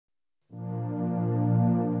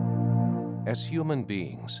As human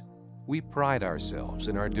beings, we pride ourselves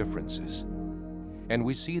in our differences, and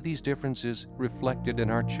we see these differences reflected in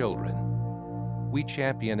our children. We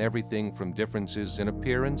champion everything from differences in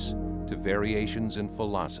appearance to variations in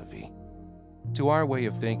philosophy. To our way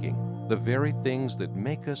of thinking, the very things that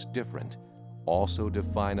make us different also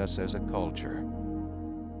define us as a culture.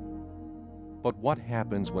 But what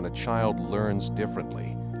happens when a child learns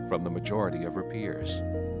differently from the majority of her peers?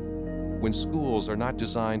 When schools are not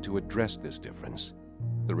designed to address this difference,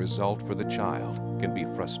 the result for the child can be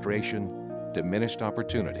frustration, diminished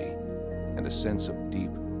opportunity, and a sense of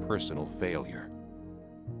deep personal failure.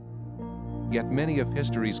 Yet many of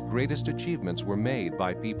history's greatest achievements were made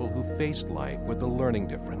by people who faced life with a learning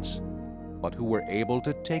difference, but who were able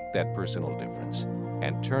to take that personal difference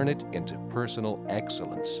and turn it into personal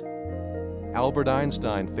excellence. Albert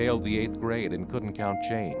Einstein failed the 8th grade and couldn't count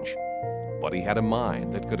change, but he had a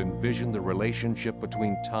mind that could envision the relationship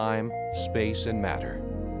between time, space, and matter.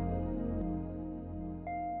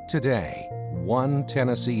 Today, one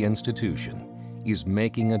Tennessee institution is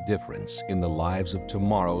making a difference in the lives of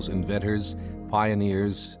tomorrow's inventors,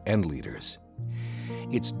 pioneers, and leaders.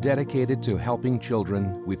 It's dedicated to helping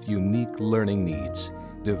children with unique learning needs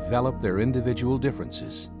develop their individual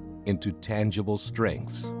differences into tangible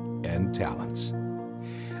strengths and talents.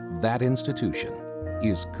 That institution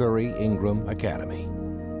is Currey Ingram Academy.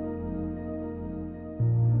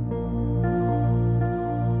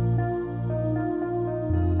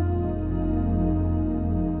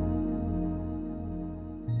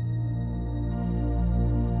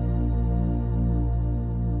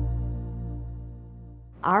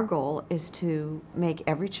 Our goal is to make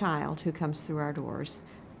every child who comes through our doors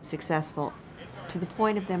successful to the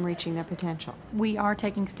point of them reaching their potential. We are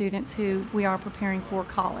taking students who we are preparing for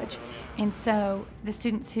college. And so the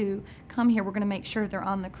students who come here, we're going to make sure they're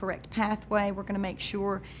on the correct pathway. We're going to make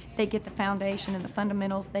sure they get the foundation and the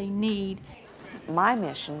fundamentals they need. My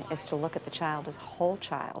mission is to look at the child as a whole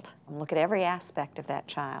child, look at every aspect of that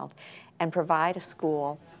child, and provide a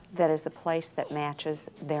school that is a place that matches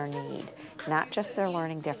their need, not just their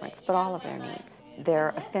learning difference, but all of their needs, their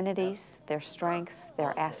affinities, their strengths,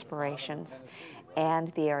 their aspirations, and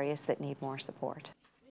the areas that need more support.